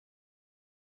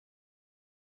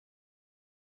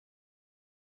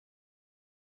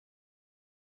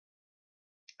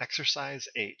Exercise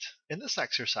 8. In this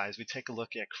exercise, we take a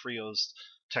look at Creo's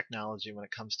technology when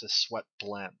it comes to swept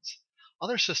blends.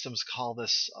 Other systems call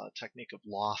this technique of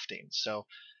lofting, so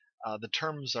the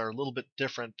terms are a little bit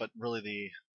different, but really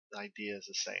the idea is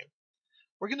the same.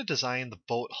 We're going to design the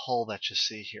boat hull that you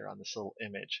see here on this little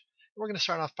image. We're going to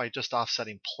start off by just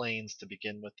offsetting planes to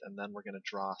begin with, and then we're going to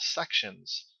draw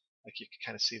sections, like you can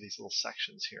kind of see these little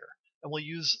sections here. And we'll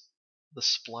use the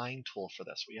spline tool for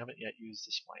this. We haven't yet used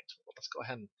the spline tool, but let's go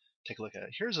ahead and take a look at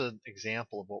it. Here's an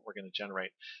example of what we're going to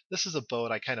generate. This is a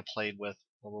boat I kind of played with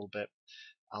a little bit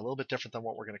different than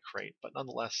what we're going to create, but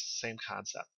nonetheless, same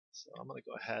concept. So I'm going to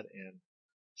go ahead and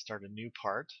start a new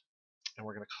part, and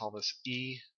we're going to call this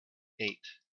E8.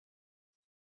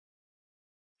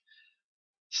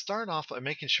 Start off by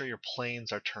making sure your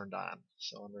planes are turned on.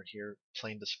 So under here,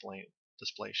 plane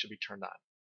display should be turned on.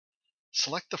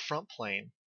 Select the front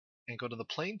plane and go to the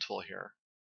plane tool here.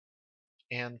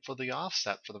 And for the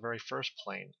offset for the very first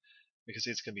plane, because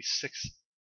it's going to be 6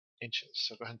 inches.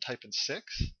 So go ahead and type in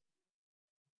 6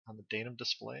 on the datum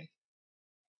display.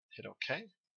 Hit OK.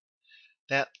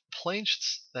 That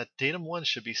datum 1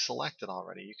 should be selected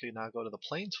already. You can now go to the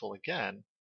plane tool again,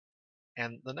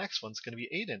 and the next one's going to be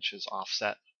 8 inches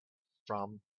offset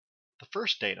from the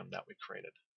first datum that we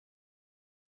created.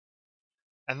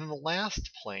 And then the last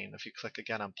plane, if you click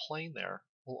again on plane there,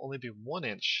 will only be 1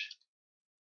 inch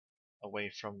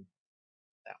away from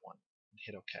that one, and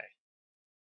hit OK.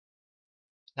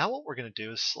 Now what we're going to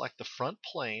do is select the front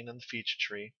plane in the feature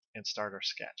tree and start our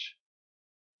sketch.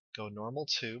 Go normal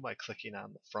 2 by clicking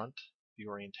on the front view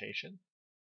orientation,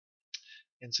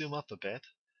 and zoom up a bit,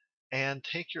 and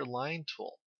take your line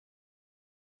tool.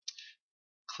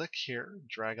 Click here,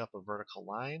 drag up a vertical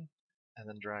line, and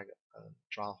then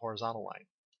draw a horizontal line.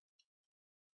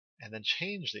 And then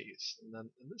change these. And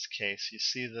then in this case, you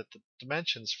see that the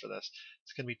dimensions for this,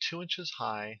 it's going to be 2 inches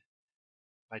high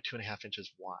by 2.5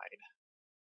 inches wide.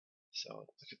 So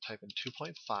I could type in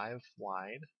 2.5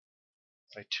 wide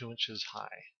by 2 inches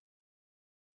high.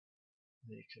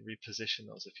 And you can reposition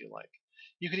those if you like.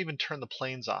 You could even turn the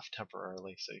planes off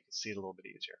temporarily so you can see it a little bit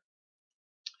easier.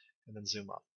 And then zoom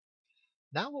up.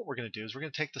 Now what we're going to do is we're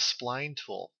going to take the spline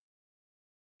tool,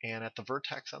 and at the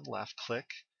vertex on the left, click,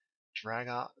 drag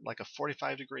out like a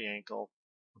 45-degree angle,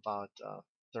 about a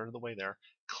third of the way there.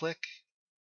 Click,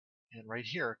 and right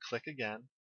here, click again,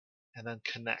 and then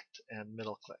connect and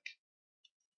middle click.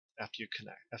 After you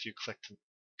click to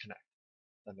connect,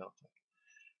 then middle click.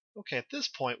 Okay, at this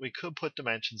point we could put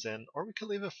dimensions in, or we could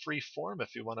leave it free form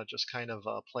if you want to just kind of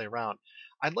play around.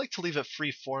 I'd like to leave it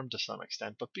free form to some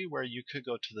extent, but beware, you could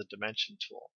go to the dimension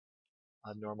tool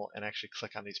on normal and actually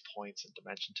click on these points and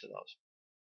dimension to those.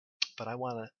 But I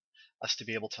want us to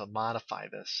be able to modify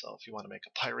this, so if you want to make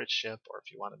a pirate ship or if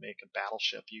you want to make a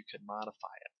battleship, you can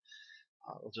modify it.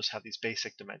 We'll just have these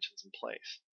basic dimensions in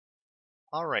place.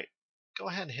 Alright, go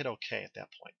ahead and hit OK at that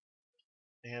point.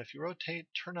 And if you rotate,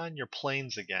 turn on your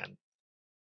planes again.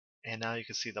 And now you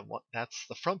can see that's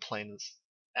the front plane is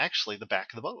actually the back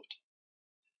of the boat.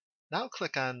 Now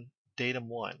click on datum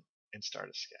 1 and start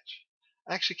a sketch.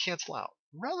 Actually cancel out.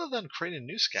 Rather than creating a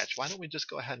new sketch, why don't we just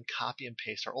go ahead and copy and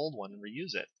paste our old one and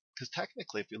reuse it? Because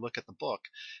technically, if you look at the book,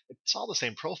 it's all the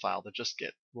same profile. They just get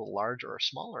a little larger or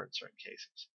smaller in certain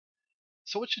cases.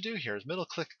 So what you do here is middle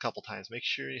click a couple times. Make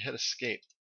sure you hit escape.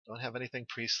 Don't have anything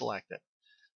pre-selected.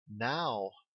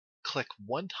 Now click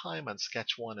 1 time on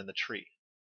sketch 1 in the tree.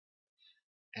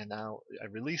 And now I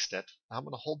released it. I'm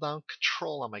going to hold down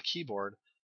Control on my keyboard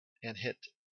and hit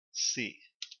C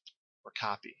or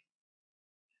copy.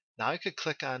 Now I could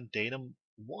click on datum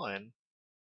 1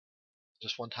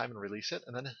 just 1 time and release it,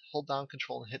 and then hold down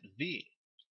Control and hit V.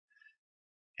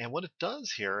 And what it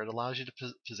does here, it allows you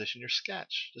to position your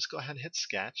sketch. Just go ahead and hit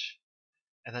sketch,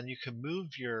 and then you can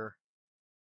move your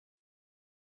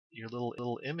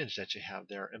little image that you have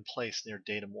there in place near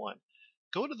datum 1.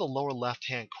 Go to the lower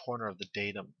left-hand corner of the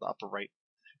datum, the upper right,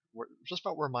 just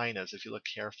about where mine is. If you look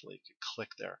carefully, you can click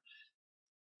there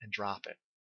and drop it.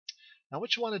 Now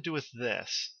what you want to do with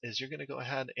this is you're going to go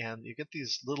ahead and you get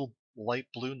these little light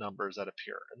blue numbers that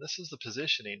appear. And this is the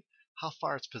positioning, how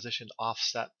far it's positioned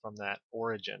offset from that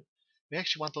origin. We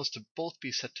actually want those to both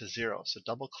be set to 0. So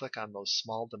double click on those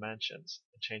small dimensions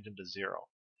and change them to 0.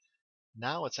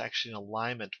 Now it's actually in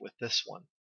alignment with this one.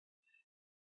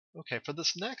 Okay, for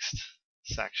this next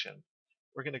section,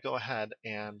 we're going to go ahead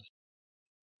and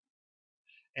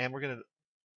we're going to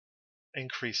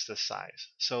increase this size.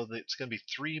 So it's going to be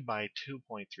 3 by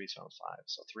 2.375.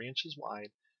 So 3 inches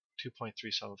wide,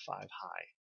 2.375 high.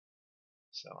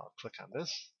 So I'll click on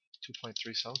this,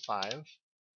 2.375,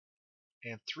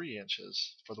 and 3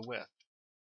 inches for the width.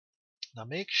 Now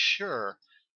make sure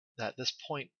that this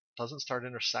point doesn't start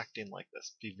intersecting like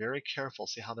this. Be very careful.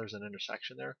 See how there's an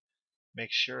intersection there?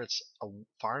 Make sure it's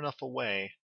far enough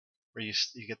away where you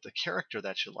get the character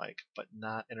that you like, but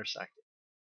not intersecting.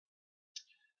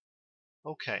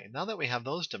 Okay, now that we have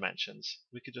those dimensions,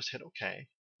 we could just hit OK,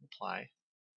 apply.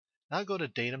 Now go to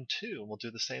datum 2, and we'll do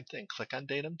the same thing. Click on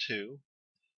datum 2,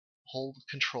 hold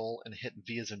Control, and hit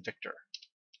V as in Victor.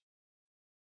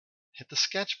 Hit the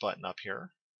sketch button up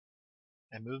here,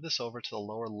 and move this over to the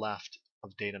lower left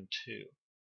of datum 2.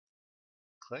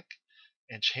 Click,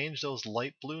 and change those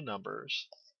light blue numbers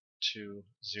to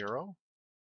 0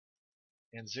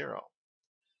 and 0.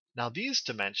 Now these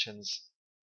dimensions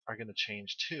are going to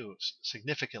change too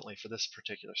significantly for this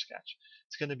particular sketch.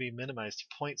 It's going to be minimized to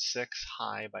 0.6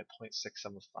 high by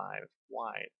 0.675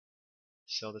 wide.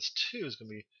 So this 2 is going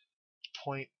to be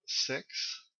 0.6,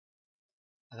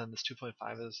 and then this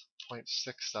 2.5 is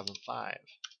 0.675.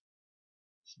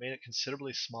 It's made it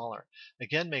considerably smaller.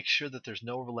 Again, make sure that there's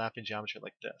no overlapping geometry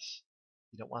like this.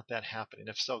 You don't want that happening.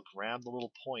 If so, grab the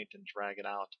little point and drag it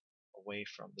out away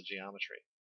from the geometry.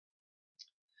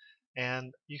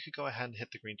 And you could go ahead and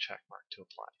hit the green check mark to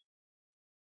apply.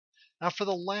 Now for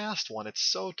the last one,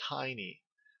 it's so tiny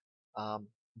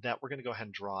that we're going to go ahead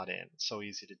and draw it in. It's so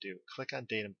easy to do. Click on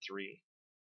datum 3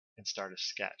 and start a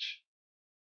sketch.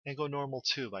 And go normal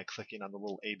 2 by clicking on the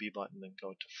little AB button and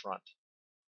go to front.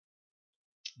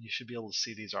 You should be able to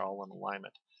see these are all in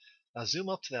alignment. Now zoom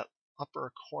up to that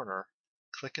upper corner,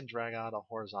 click and drag out a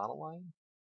horizontal line,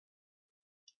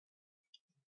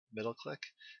 middle click,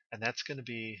 and that's going to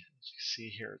be, as you see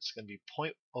here, it's going to be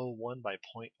 0.01 by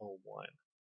 0.01.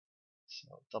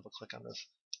 So double click on this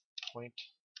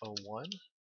 0.01,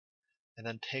 and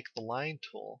then take the line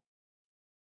tool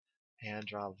and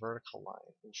draw a vertical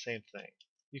line. And same thing.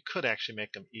 You could actually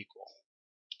make them equal.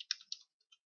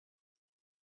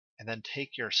 And then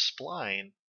take your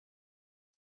spline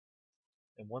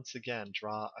and once again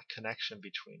draw a connection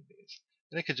between these.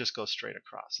 And it could just go straight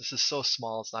across. This is so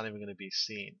small it's not even going to be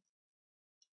seen.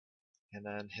 And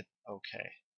then hit OK.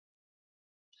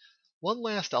 One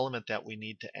last element that we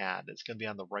need to add is going to be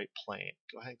on the right plane.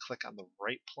 Go ahead and click on the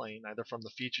right plane, either from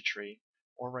the feature tree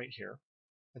or right here,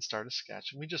 and start a sketch.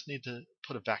 And we just need to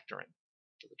put a vector in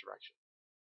for the direction.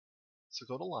 So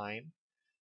go to line,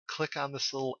 click on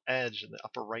this little edge in the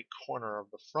upper right corner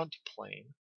of the front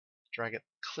plane, drag it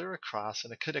clear across,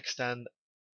 and it could extend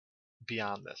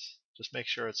beyond this. Just make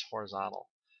sure it's horizontal.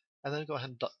 And then go ahead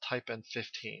and type in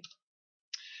 15.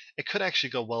 It could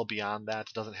actually go well beyond that.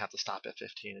 It doesn't have to stop at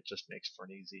 15. It just makes for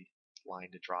an easy line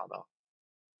to draw though.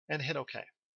 And hit OK.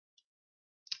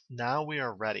 Now we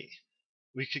are ready.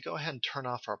 We could go ahead and turn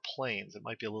off our planes. It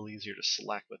might be a little easier to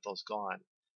select with those gone.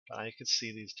 But now you can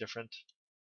see these different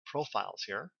profiles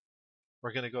here.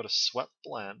 We're going to go to Swept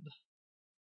Blend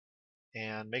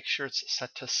and make sure it's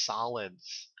set to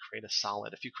solids. Create a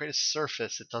solid. If you create a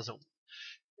surface,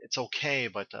 it's okay,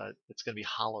 but it's going to be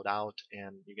hollowed out,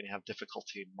 and you're going to have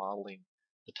difficulty modeling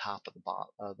the top of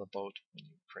the boat when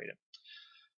you create it.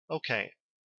 Okay,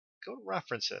 go to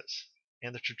References,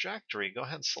 and the trajectory, go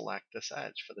ahead and select this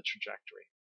edge for the trajectory.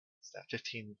 It's that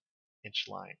 15-inch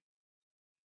line.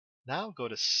 Now go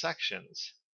to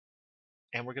Sections,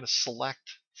 and we're going to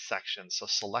select sections. So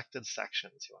selected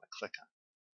sections you want to click on.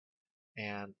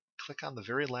 And click on the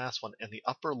very last one in the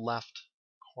upper left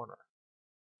corner.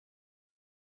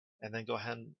 And then go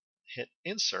ahead and hit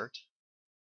Insert.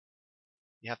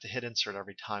 You have to hit Insert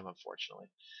every time, unfortunately.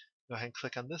 Go ahead and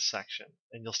click on this section,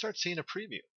 and you'll start seeing a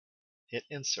preview. Hit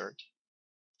Insert,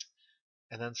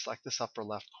 and then select this upper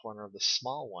left corner of the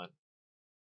small one.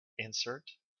 Insert.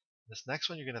 This next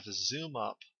one, you're going to have to zoom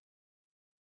up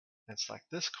and select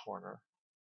this corner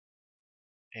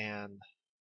and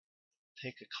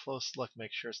take a close look,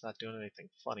 make sure it's not doing anything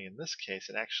funny. In this case,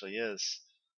 it actually is.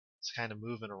 It's kind of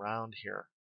moving around here.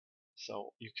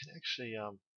 So you can actually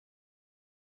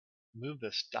move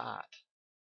this dot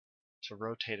to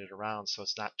rotate it around so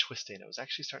it's not twisting. It was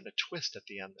actually starting to twist at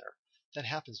the end there. If that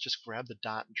happens, just grab the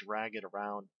dot and drag it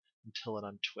around until it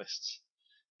untwists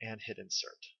and hit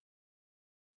Insert.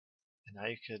 And now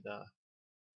you could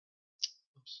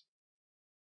oops.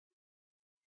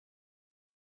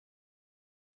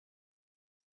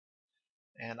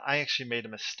 And I actually made a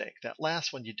mistake. That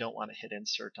last one you don't want to hit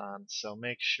Insert on, so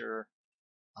make sure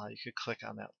you could click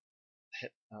on that,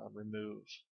 hit Remove,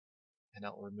 and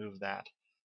it'll remove that.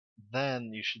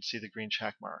 Then you should see the green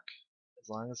check mark. As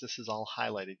long as this is all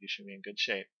highlighted, you should be in good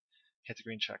shape. Hit the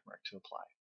green check mark to apply.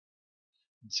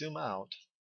 Zoom out,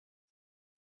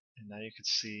 and now you can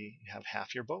see you have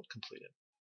half your boat completed.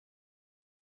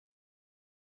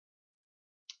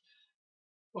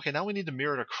 Okay, now we need to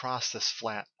mirror it across this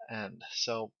flat end.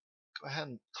 So go ahead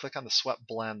and click on the swept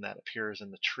blend that appears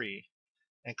in the tree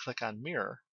and click on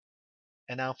mirror.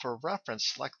 And now for reference,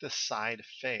 select this side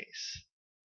face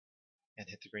and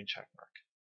hit the green check mark.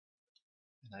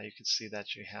 And now you can see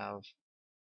that you have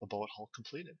the bullet hole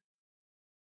completed.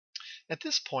 At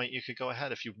this point, you could go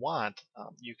ahead, if you want,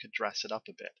 you could dress it up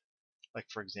a bit. Like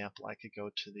for example, I could go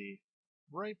to the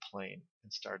right plane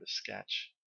and start a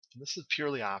sketch. And this is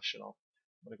purely optional.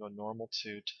 I'm going to go normal to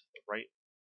the right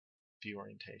view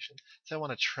orientation. So I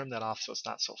want to trim that off so it's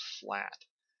not so flat.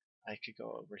 I could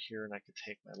go over here and I could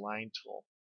take my line tool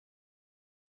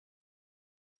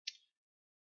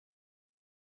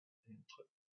and put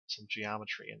some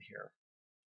geometry in here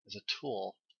as a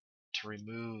tool to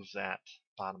remove that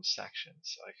bottom section.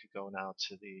 So I could go now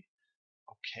to the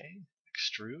OK,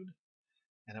 extrude,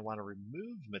 and I want to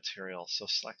remove material. So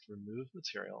select remove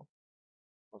material.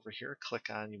 Over here, click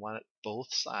on, you want it both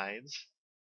sides,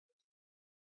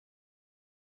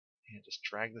 and just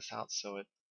drag this out so it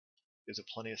gives it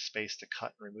plenty of space to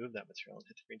cut and remove that material, and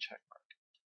hit the green check mark.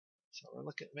 So we're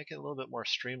looking at making it a little bit more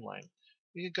streamlined.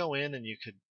 You could go in and you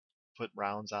could put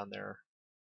rounds on there.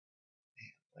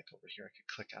 And like over here, I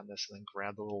could click on this and then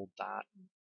grab the little dot and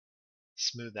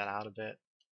smooth that out a bit.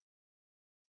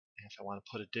 And if I want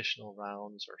to put additional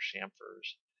rounds or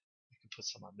chamfers, I can put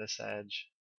some on this edge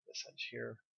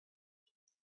here.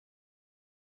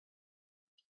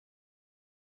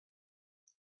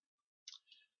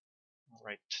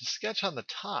 Alright, to sketch on the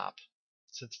top,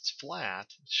 since it's flat,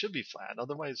 it should be flat.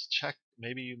 Otherwise, check,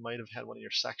 maybe you might have had one of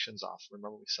your sections off.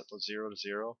 Remember we set those 0 to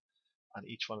 0 on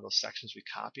each one of those sections we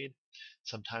copied?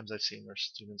 Sometimes I've seen where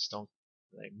students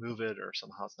they move it, or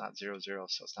somehow it's not 0, 0,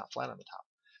 so it's not flat on the top.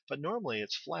 But normally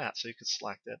it's flat, so you could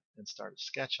select it and start a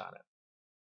sketch on it.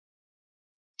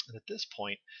 And at this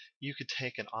point, you could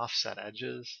take and offset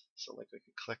edges. So like we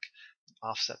could click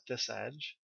offset this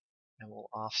edge, and we'll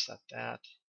offset that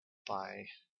by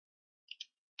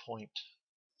 0.2.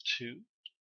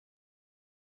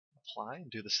 Apply, and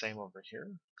do the same over here.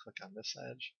 Click on this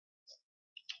edge.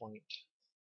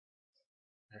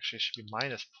 Actually, it should be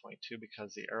minus 0.2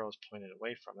 because the arrow is pointed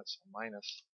away from it, so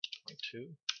minus 0.2.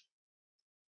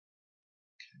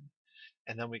 Okay.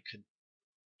 And then we could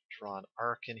draw an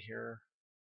arc in here.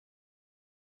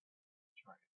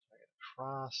 Drag it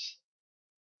across.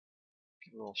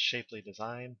 Give it a little shapely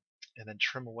design, and then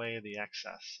trim away the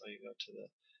excess. So you go to the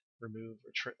remove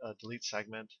or delete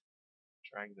segment,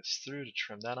 drag this through to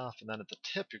trim that off, and then at the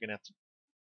tip you're going to have to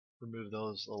remove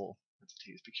those little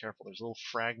entities. Be careful, there's little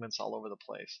fragments all over the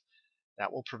place.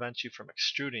 That will prevent you from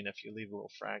extruding if you leave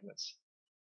little fragments.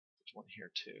 There's one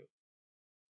here too.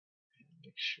 And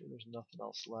make sure there's nothing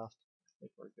else left. I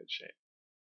think we're in good shape.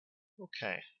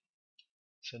 Okay,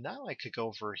 so now I could go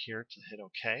over here to hit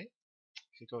OK.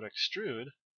 I could go to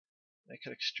extrude. I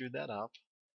could extrude that up,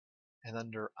 and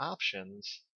under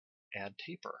options, add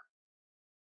taper.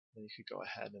 Then you could go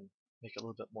ahead and make it a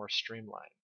little bit more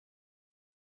streamlined.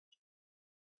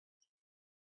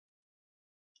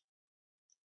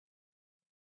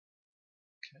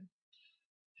 Okay,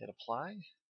 hit apply.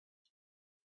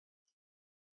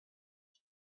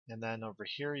 And then over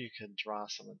here you could draw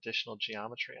some additional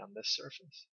geometry on this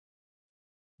surface.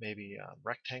 Maybe a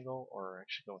rectangle, or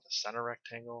actually go with a center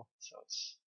rectangle. So it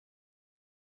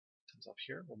comes up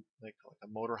here. We'll make like a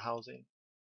motor housing.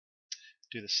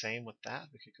 Do the same with that.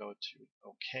 We could go to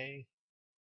OK,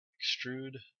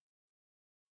 extrude,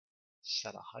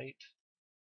 set a height,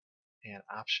 and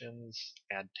options,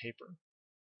 add taper.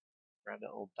 Grab that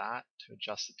little dot to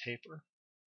adjust the taper.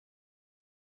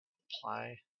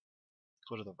 Apply.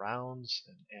 Go to the rounds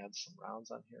and add some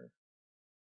rounds on here.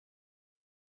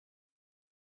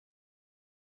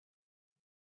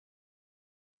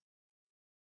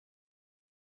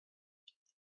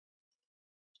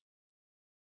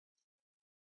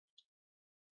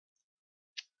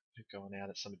 You could go and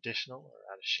add some additional, or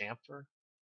add a chamfer.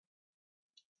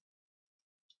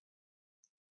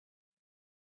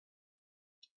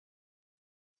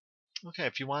 Okay,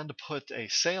 if you wanted to put a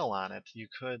sail on it, you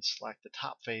could select the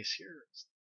top face here,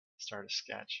 start a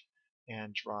sketch,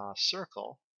 and draw a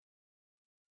circle,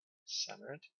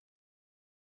 center it,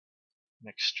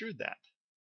 and extrude that.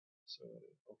 So,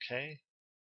 okay,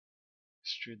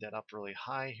 extrude that up really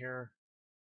high here,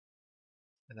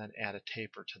 and then add a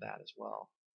taper to that as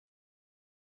well.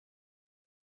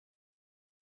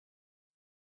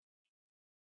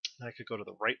 Then I could go to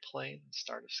the right plane and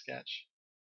start a sketch.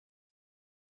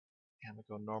 And we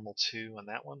go normal 2 on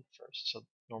that one first, so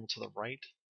normal to the right.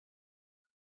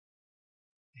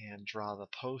 And draw the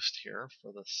post here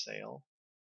for the sail.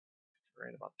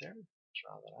 Right about there.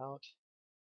 Draw that out.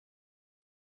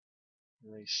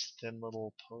 Really thin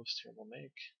little post here we'll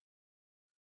make.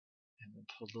 and then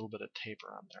put a little bit of taper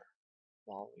on there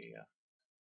while we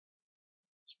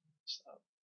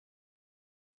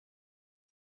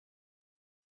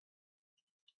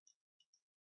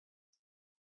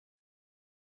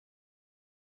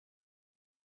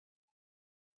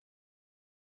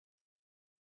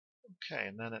okay,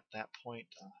 and then at that point,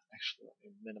 actually let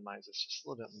me minimize this just a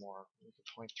little bit more. Make it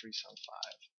 0.375.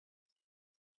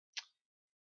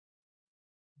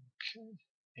 Okay,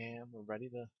 and we're ready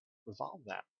to revolve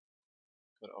that.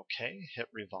 Go to OK, hit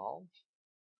revolve,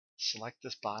 select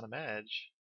this bottom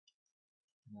edge.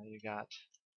 Now you got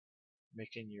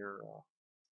making your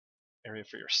area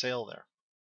for your sail there.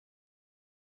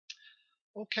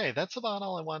 Okay, that's about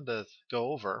all I wanted to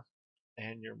go over.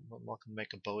 And you're welcome to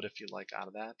make a boat if you like out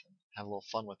of that and have a little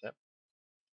fun with it.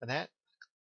 And that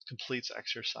completes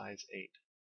exercise 8.